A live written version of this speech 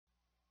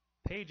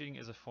Paging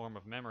is a form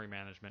of memory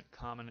management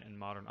common in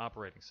modern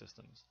operating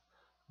systems.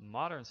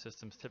 Modern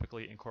systems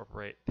typically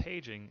incorporate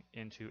paging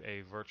into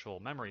a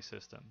virtual memory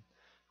system,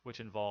 which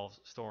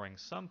involves storing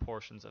some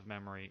portions of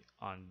memory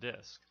on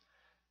disk.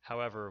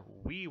 However,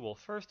 we will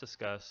first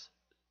discuss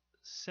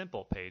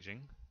simple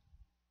paging,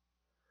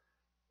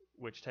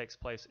 which takes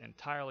place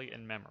entirely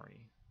in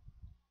memory.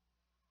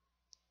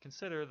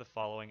 Consider the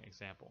following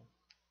example.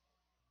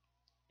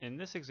 In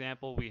this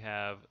example, we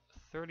have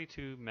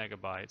 32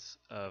 megabytes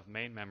of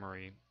main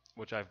memory,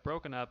 which I've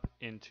broken up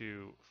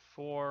into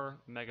 4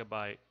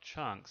 megabyte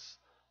chunks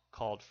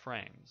called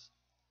frames.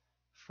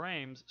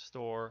 Frames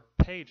store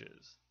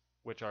pages,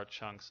 which are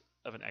chunks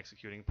of an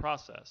executing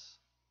process.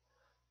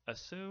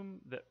 Assume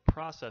that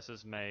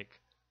processes make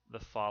the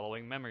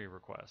following memory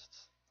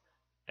requests.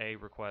 A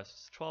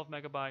requests 12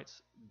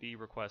 megabytes, B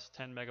requests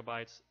 10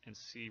 megabytes, and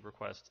C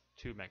requests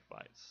 2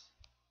 megabytes.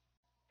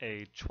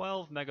 A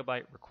 12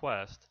 megabyte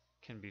request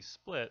can be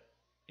split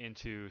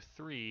into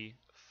 3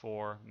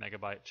 4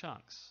 megabyte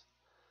chunks.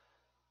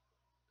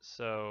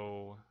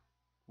 So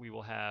we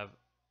will have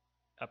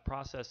a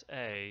process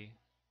A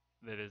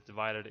that is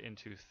divided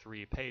into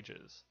 3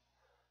 pages.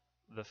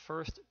 The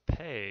first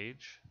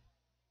page,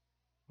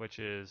 which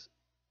is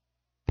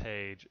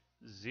page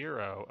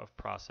 0 of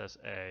process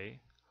A,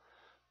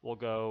 will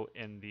go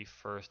in the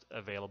first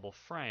available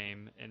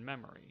frame in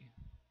memory.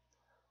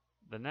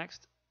 The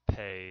next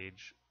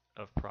page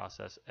of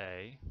process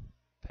A,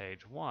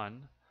 page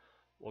 1,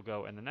 will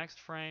go in the next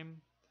frame,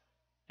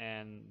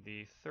 and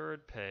the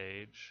third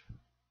page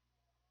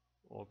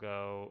will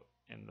go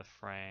in the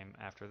frame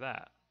after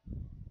that.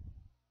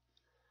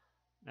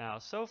 Now,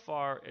 so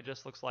far, it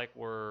just looks like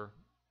we're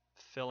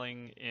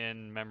filling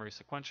in memory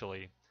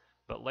sequentially,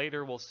 but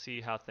later we'll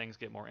see how things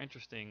get more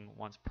interesting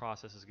once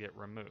processes get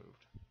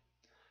removed.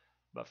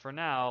 But for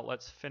now,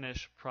 let's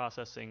finish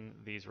processing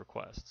these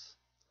requests.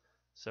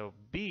 So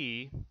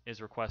B is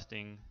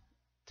requesting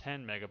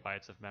 10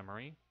 megabytes of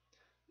memory.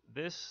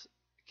 This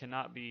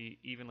cannot be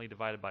evenly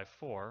divided by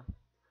 4.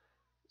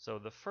 So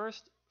the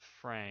first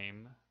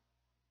frame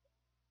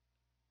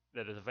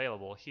that is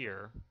available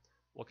here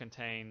will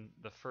contain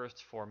the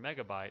first 4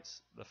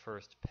 megabytes, the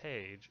first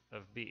page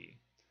of B.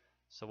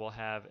 So we'll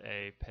have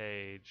a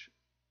page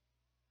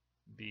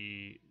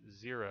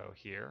B0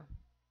 here.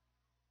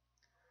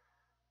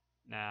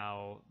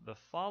 Now the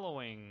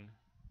following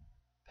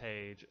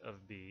page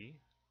of B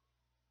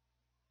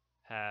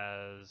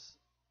has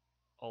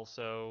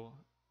also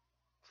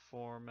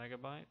 4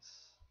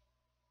 megabytes.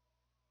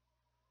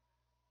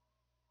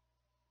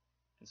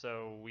 And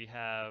so we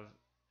have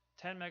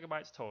 10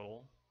 megabytes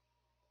total.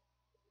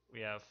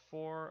 We have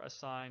 4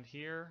 assigned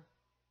here,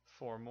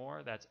 4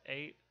 more, that's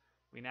 8.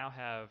 We now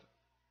have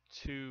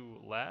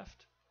 2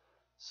 left.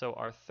 So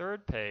our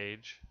third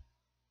page,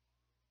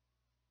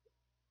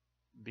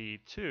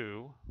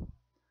 B2,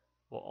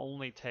 will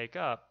only take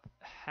up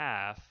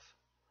half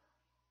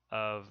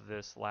of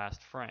this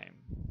last frame.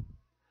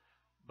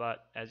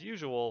 But as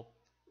usual,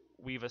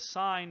 we've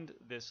assigned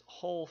this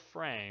whole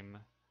frame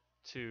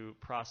to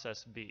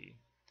process B.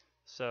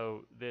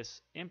 So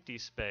this empty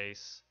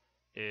space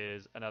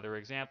is another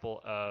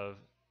example of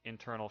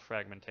internal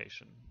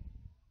fragmentation.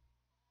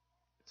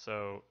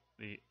 So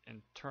the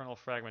internal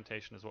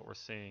fragmentation is what we're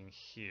seeing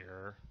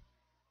here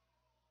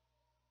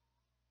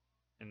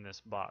in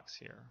this box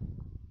here.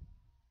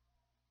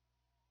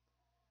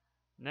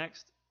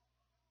 Next,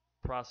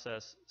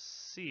 process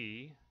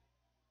C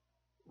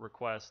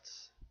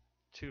requests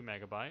 2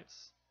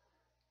 megabytes,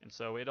 and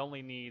so it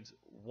only needs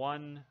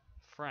 1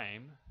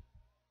 frame,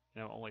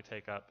 and it will only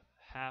take up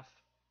half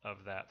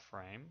of that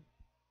frame.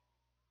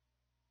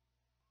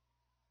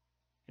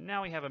 And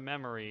now we have a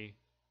memory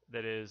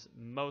that is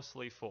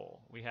mostly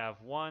full. We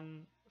have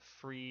 1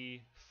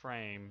 free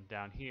frame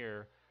down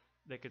here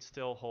that could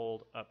still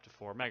hold up to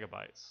 4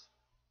 megabytes.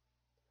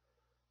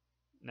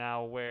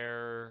 Now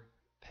where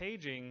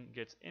paging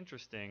gets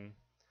interesting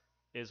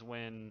is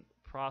when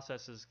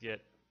processes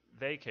get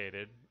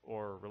vacated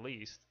or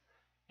released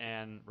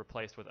and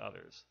replaced with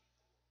others.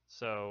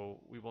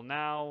 So we will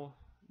now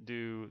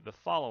do the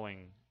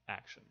following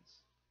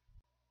actions.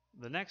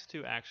 The next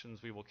 2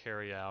 actions we will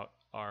carry out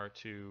are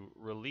to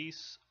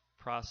release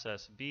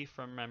process B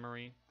from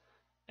memory,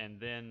 and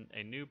then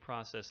a new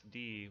process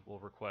D will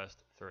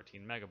request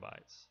 13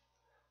 megabytes.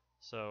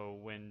 So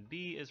when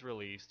B is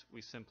released,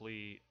 we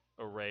simply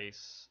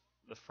erase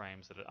the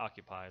frames that it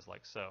occupies,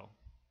 like so.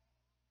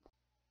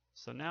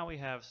 So now we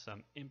have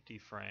some empty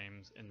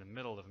frames in the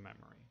middle of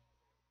memory,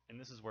 and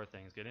this is where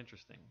things get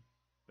interesting,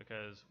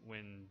 because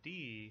when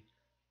D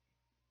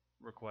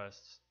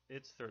requests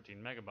its 13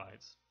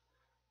 megabytes,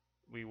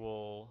 we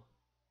will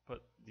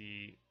put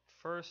the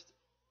first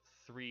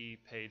 3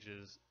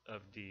 pages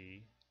of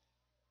D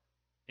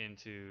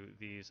into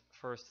these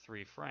first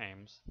 3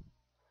 frames,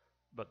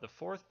 but the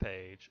 4th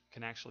page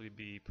can actually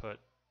be put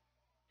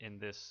in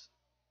this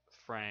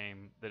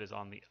frame that is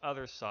on the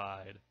other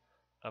side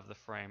of the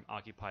frame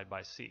occupied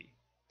by C.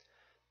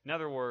 In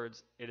other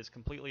words, it is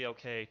completely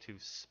okay to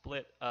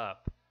split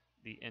up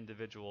the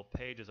individual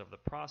pages of the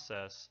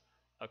process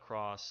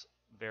across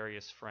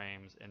various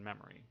frames in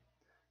memory.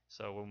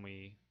 So when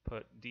we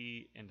put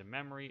D into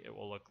memory, it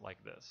will look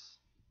like this.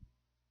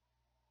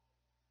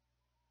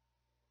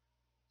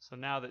 So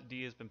now that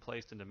D has been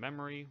placed into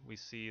memory, we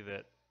see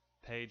that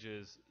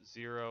pages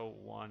 0,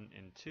 1,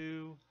 and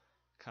 2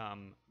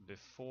 come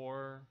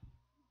before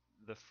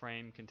the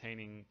frame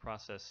containing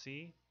process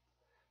C,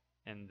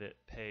 and that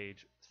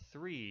page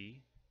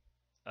 3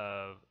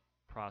 of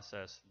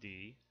process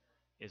D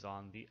is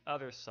on the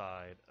other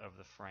side of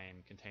the frame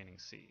containing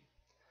C.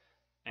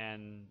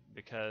 And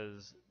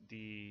because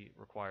D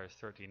requires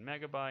 13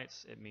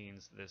 megabytes, it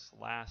means this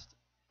last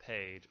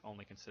page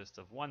only consists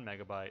of 1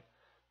 megabyte.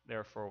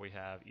 Therefore, we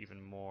have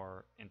even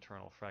more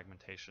internal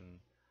fragmentation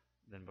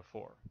than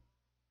before.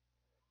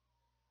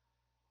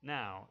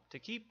 Now, to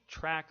keep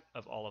track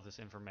of all of this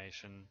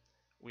information,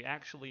 we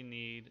actually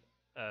need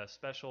a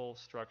special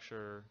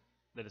structure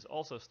that is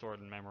also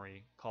stored in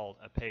memory called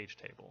a page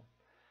table.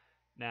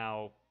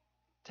 Now,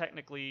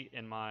 technically,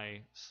 in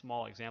my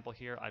small example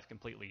here, I've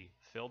completely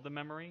filled the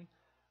memory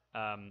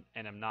and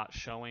I'm not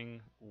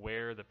showing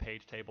where the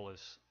page table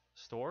is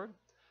stored,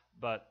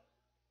 but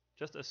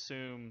just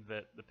assume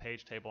that the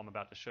page table I'm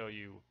about to show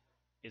you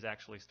is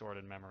actually stored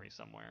in memory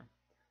somewhere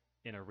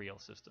in a real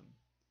system.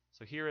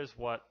 So here is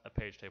what a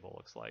page table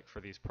looks like for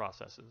these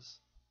processes.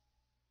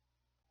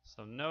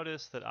 So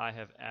notice that I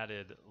have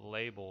added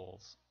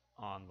labels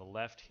on the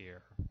left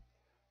here.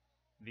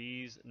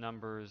 These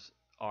numbers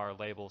are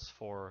labels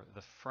for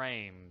the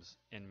frames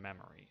in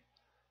memory.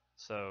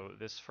 So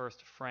this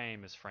first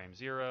frame is frame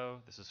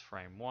 0, this is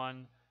frame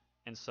 1,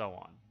 and so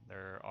on.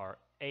 There are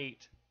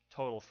 8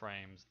 total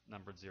frames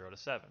numbered 0 to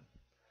 7.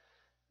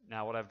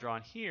 Now what I've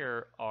drawn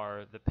here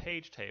are the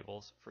page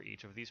tables for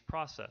each of these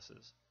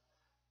processes.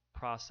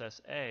 Process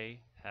A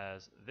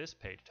has this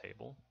page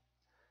table,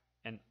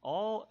 and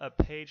all a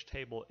page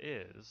table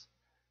is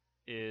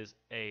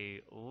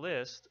a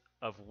list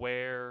of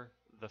where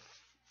the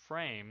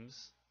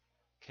frames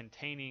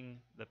containing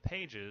the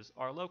pages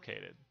are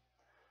located.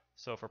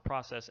 So for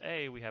process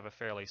A, we have a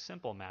fairly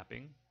simple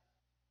mapping.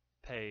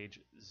 Page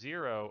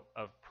 0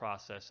 of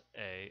process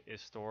A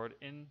is stored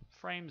in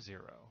frame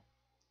 0.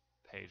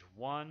 Page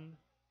 1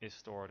 is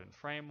stored in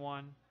frame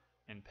 1,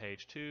 and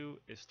page 2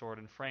 is stored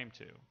in frame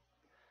 2.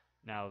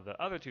 Now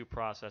the other two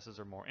processes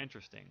are more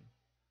interesting.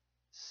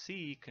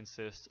 C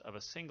consists of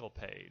a single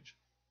page.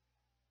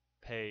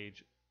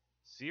 Page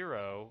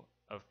 0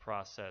 of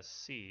process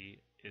C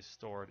is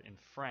stored in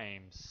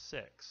frame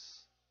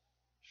 6,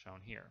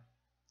 shown here.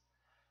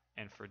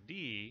 And for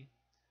D,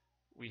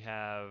 we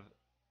have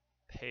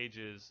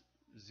pages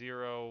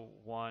 0,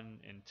 1,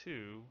 and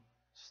 2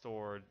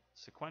 stored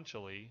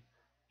sequentially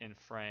in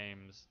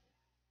frames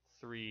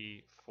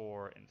 3,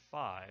 4, and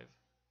 5,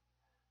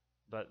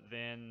 but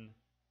then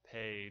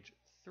page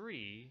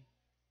 3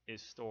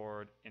 is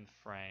stored in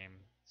frame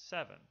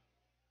 7.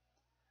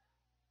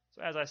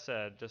 So as I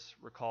said, just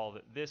recall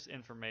that this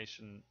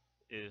information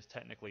is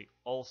technically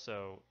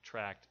also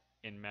tracked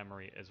in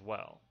memory as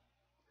well.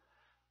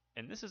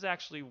 And this is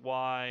actually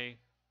why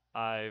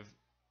I've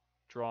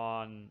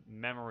drawn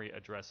memory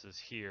addresses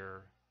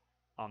here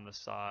on the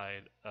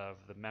side of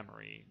the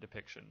memory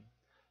depiction.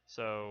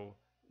 So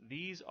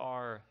these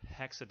are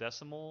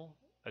hexadecimal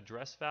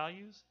address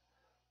values.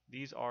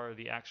 These are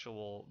the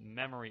actual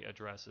memory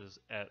addresses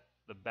at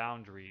the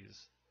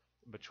boundaries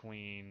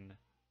between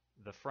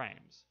the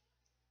frames.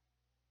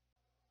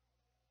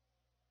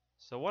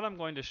 So what I'm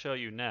going to show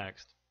you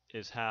next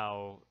is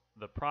how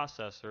the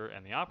processor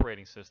and the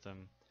operating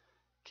system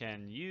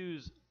can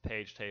use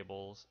page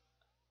tables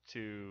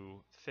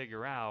to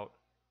figure out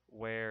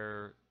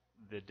where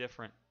the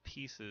different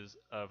pieces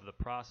of the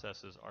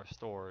processes are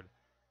stored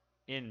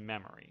in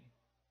memory.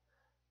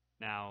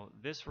 Now,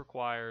 this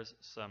requires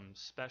some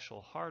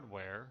special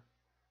hardware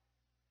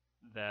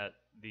that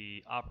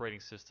the operating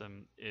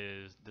system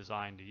is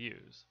designed to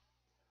use.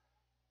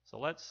 So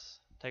let's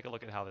take a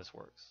look at how this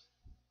works.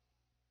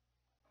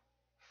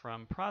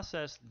 From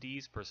process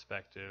D's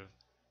perspective,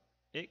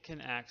 it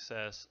can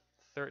access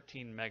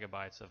 13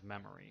 megabytes of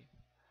memory.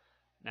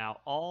 Now,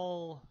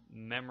 all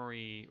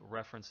memory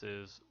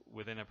references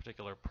within a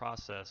particular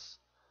process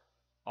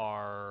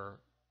are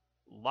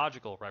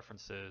logical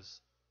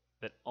references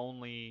that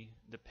only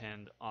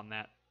depend on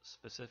that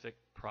specific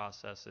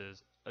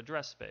process's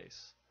address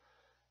space.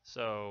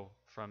 So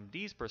from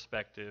D's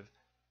perspective,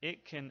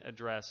 it can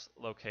address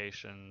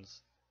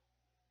locations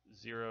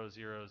 0,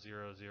 0,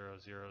 0, 0,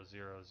 0,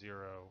 0,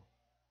 0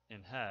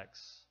 in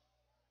hex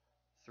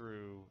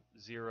through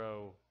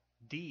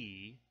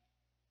 0D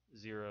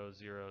 0,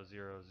 0,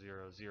 0,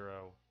 0,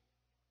 0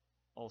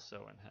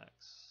 also in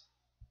hex.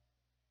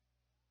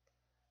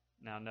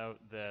 Now note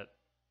that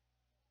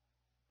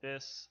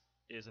this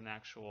is an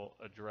actual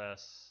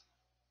address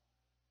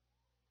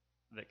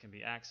that can be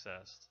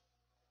accessed,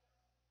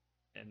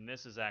 and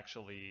this is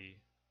actually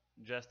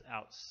just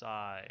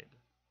outside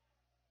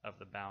of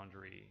the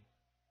boundary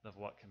of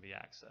what can be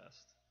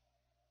accessed.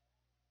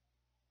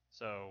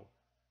 So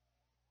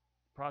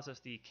process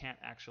D can't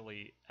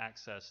actually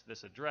access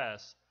this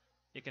address.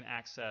 It can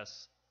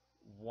access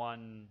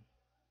one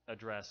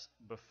address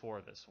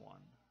before this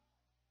one,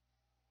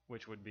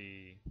 which would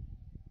be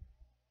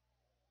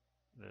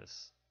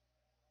this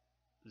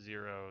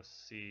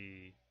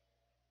 0C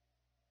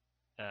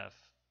F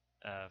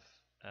F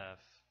F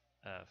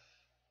F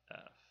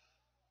F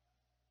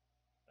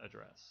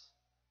address.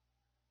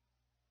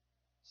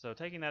 So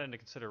taking that into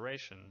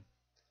consideration,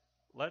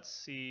 let's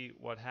see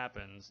what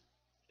happens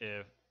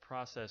if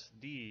process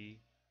D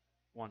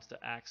wants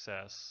to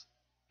access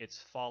its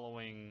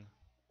following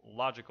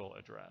logical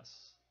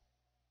address.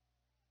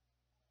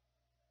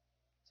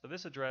 So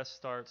this address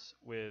starts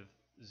with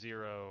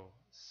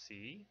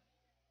 0C,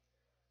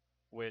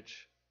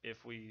 which,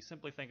 if we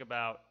simply think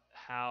about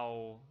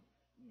how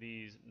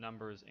these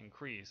numbers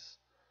increase,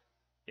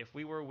 if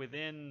we were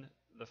within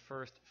the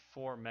first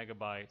 4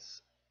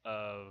 megabytes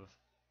of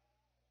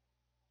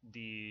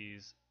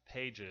these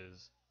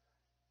pages,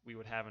 we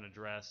would have an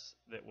address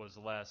that was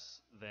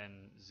less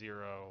than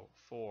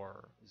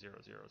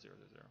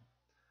 040000.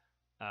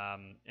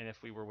 And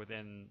if we were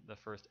within the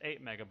first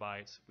 8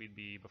 megabytes, we'd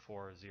be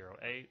before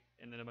 08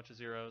 and then a bunch of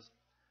zeros.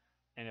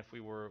 And if we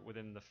were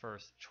within the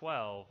first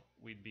 12,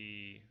 we'd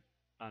be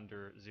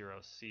under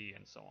 0C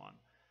and so on.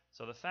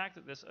 So the fact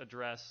that this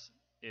address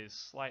is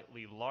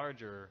slightly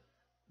larger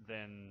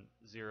than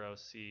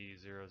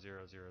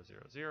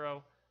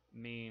 0C00000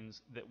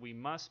 means that we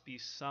must be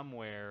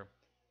somewhere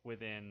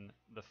within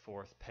the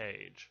 4th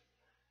page.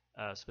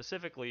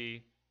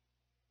 Specifically,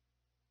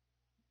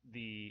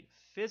 the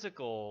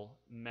physical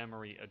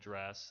memory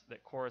address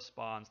that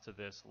corresponds to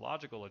this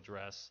logical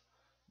address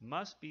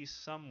must be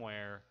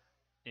somewhere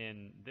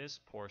in this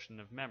portion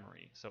of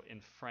memory. So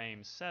in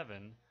frame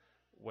 7,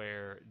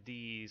 where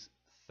D's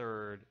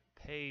 3rd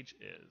page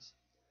is.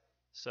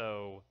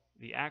 So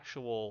the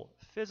actual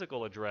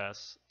physical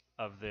address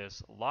of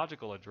this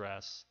logical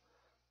address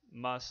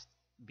must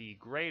be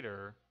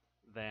greater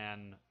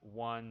than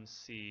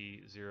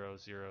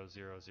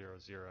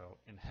 1C00000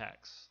 in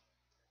hex.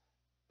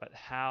 But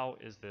how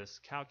is this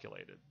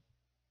calculated?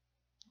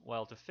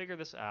 Well, to figure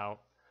this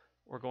out,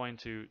 we're going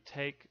to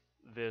take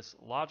this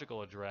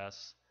logical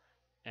address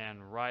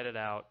and write it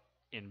out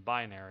in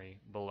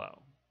binary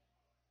below.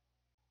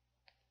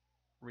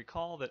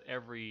 Recall that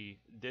every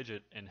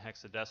digit in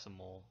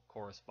hexadecimal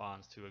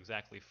corresponds to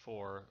exactly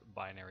 4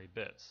 binary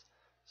bits.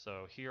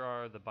 So here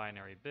are the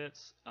binary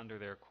bits under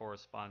their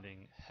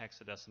corresponding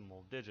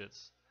hexadecimal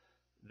digits.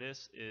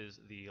 This is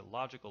the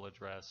logical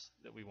address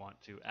that we want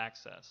to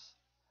access.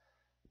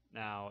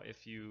 Now,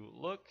 if you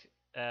look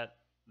at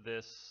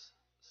this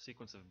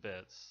sequence of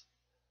bits,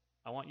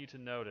 I want you to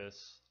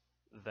notice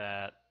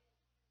that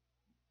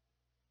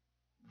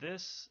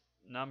this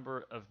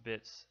number of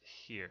bits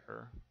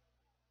here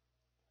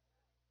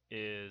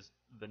is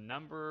the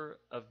number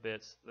of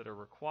bits that are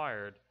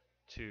required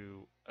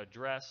to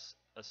address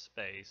a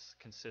space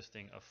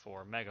consisting of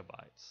 4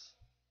 megabytes.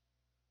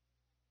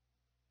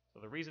 So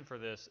the reason for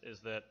this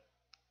is that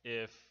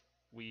if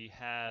we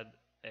had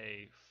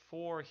a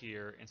 4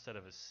 here instead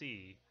of a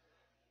C,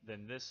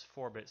 then this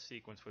 4-bit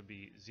sequence would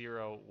be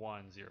 0,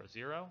 1, 0,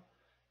 0.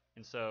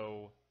 And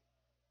so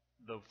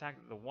the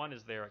fact that the 1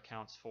 is there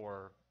accounts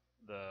for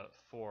the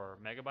 4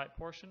 megabyte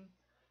portion,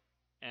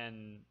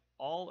 and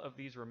all of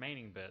these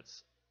remaining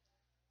bits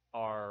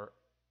are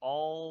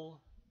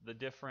all the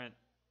different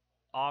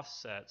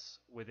offsets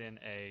within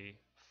a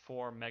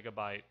 4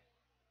 megabyte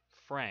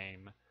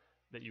frame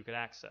that you could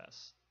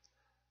access.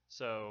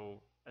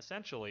 So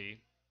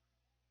essentially,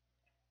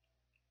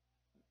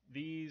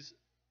 these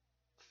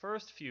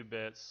first few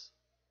bits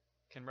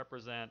can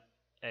represent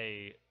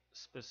a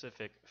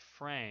specific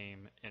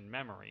frame in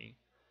memory,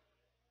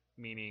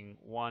 meaning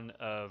one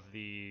of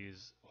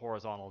these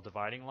horizontal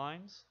dividing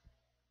lines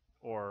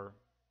or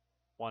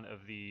one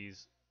of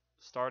these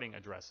starting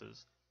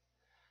addresses.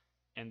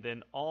 And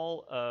then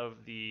all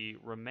of the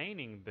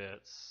remaining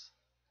bits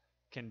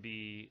can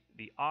be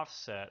the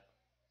offset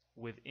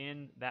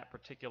within that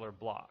particular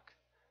block.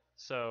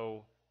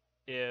 So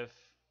if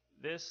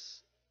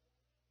this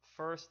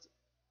first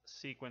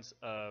sequence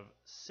of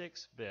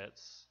 6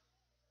 bits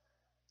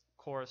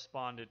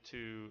corresponded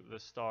to the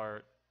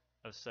start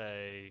of,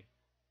 say,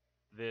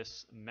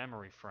 this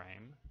memory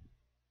frame,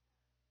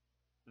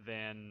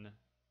 then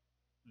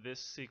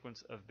this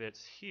sequence of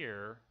bits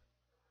here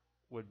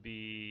would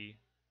be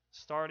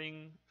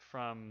starting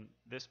from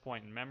this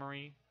point in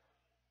memory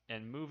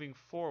and moving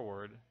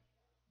forward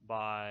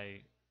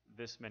by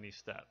this many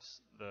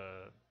steps,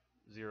 the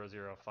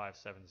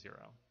 00570.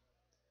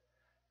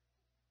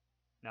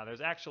 Now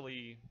there's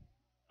actually,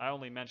 I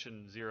only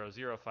mentioned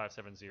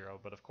 00570,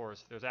 but of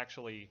course there's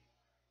actually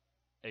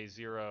a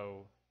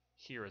 0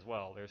 here as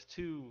well. There's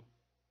 2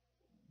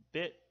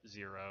 bit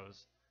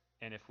zeros,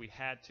 and if we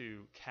had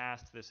to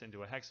cast this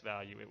into a hex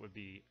value, it would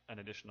be an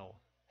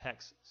additional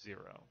hex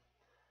 0,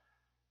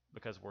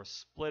 because we're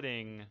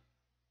splitting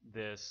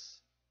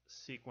this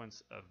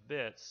sequence of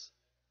bits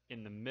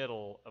in the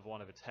middle of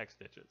one of its hex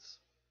digits.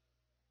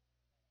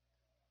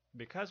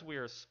 Because we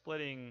are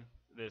splitting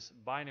this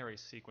binary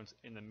sequence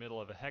in the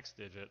middle of a hex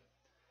digit,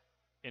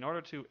 in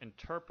order to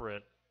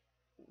interpret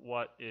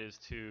what is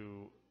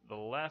to the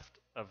left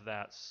of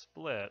that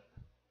split,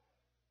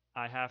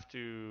 I have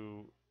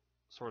to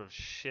sort of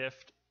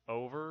shift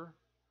over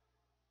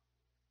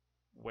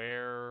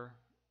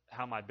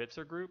how my bits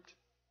are grouped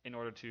in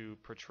order to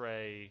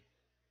portray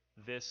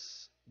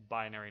this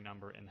binary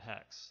number in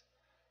hex.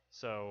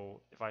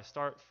 So if I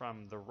start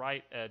from the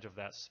right edge of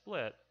that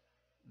split,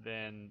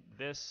 then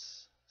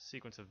this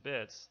sequence of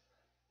bits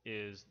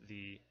is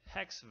the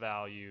hex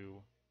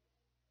value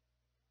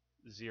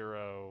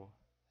 0,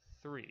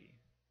 3,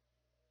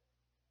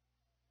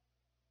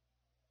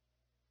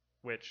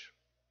 which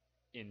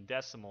in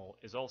decimal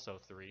is also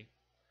 3.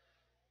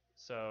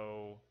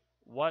 So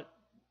what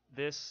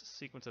this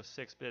sequence of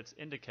 6 bits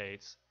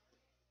indicates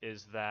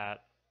is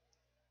that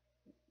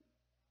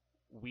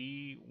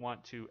we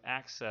want to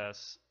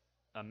access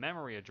a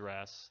memory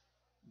address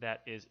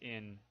that is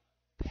in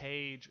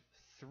page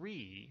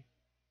 3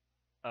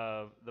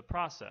 of the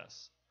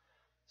process.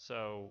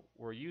 So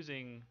we're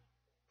using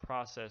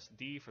process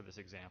D for this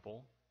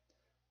example,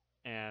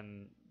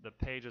 and the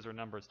pages are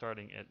numbered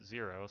starting at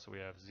 0, so we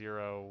have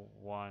 0,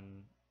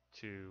 1,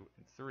 2,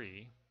 and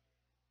 3.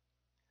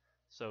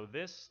 So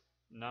this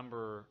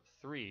number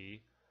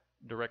 3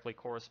 directly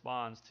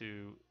corresponds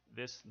to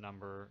this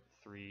number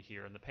 3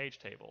 here in the page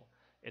table.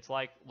 It's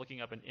like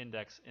looking up an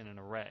index in an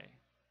array.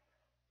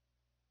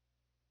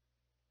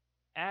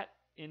 At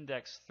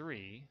index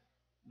 3,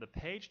 the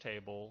page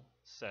table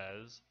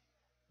says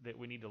that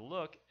we need to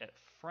look at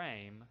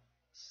frame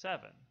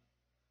 7.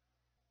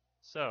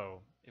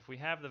 So if we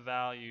have the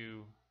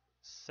value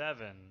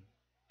 7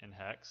 in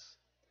hex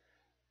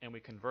and we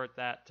convert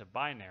that to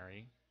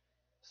binary,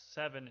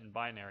 7 in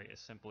binary is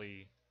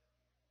simply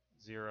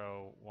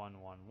 0, 1,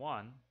 1,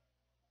 1,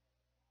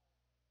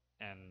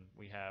 and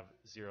we have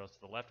zeros to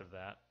the left of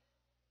that.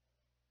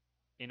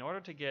 In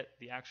order to get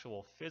the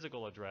actual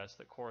physical address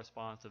that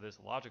corresponds to this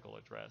logical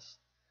address,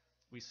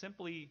 we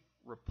simply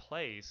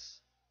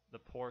replace the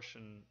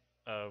portion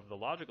of the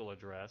logical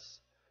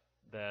address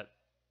that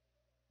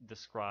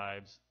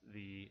describes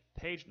the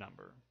page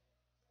number.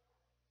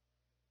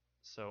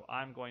 So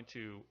I'm going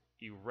to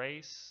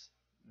erase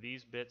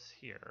these bits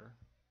here,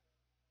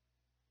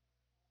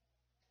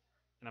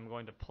 and I'm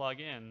going to plug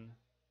in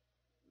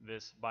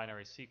this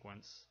binary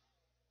sequence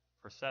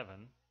for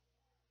 7.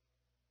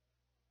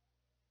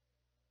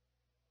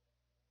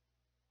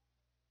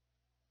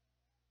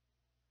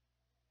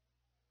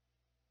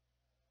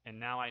 And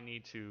now I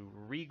need to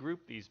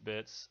regroup these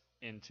bits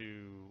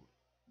into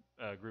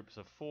groups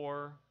of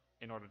 4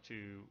 in order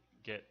to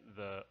get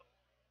the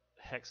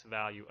hex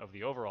value of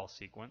the overall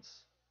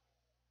sequence.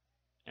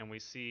 And we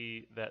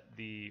see that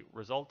the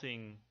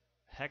resulting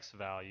hex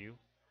value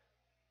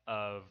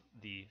of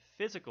the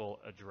physical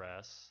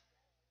address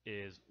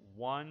is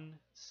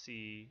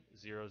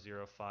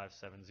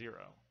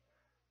 1C00570.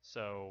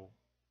 So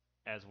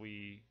as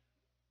we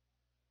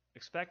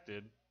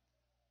expected,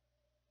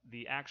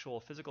 the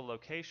actual physical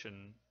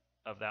location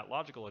of that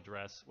logical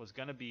address was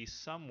going to be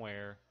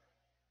somewhere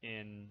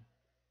in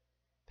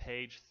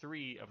page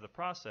 3 of the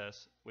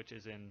process, which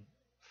is in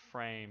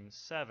frame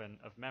 7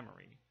 of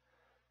memory.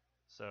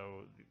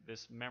 So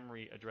this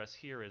memory address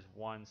here is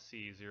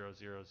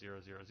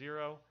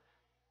 1C00000,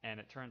 and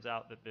it turns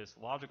out that this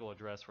logical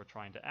address we're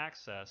trying to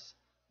access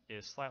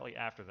is slightly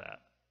after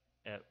that,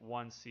 at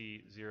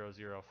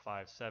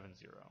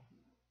 1C00570.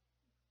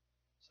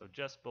 So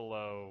just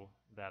below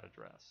that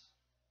address.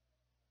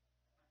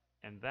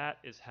 And that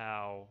is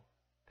how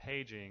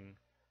paging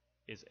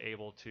is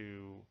able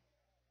to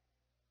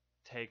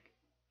take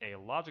a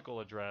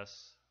logical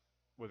address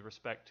with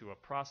respect to a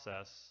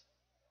process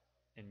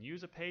and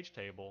use a page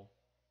table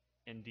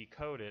and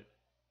decode it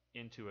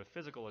into a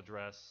physical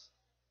address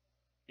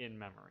in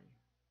memory.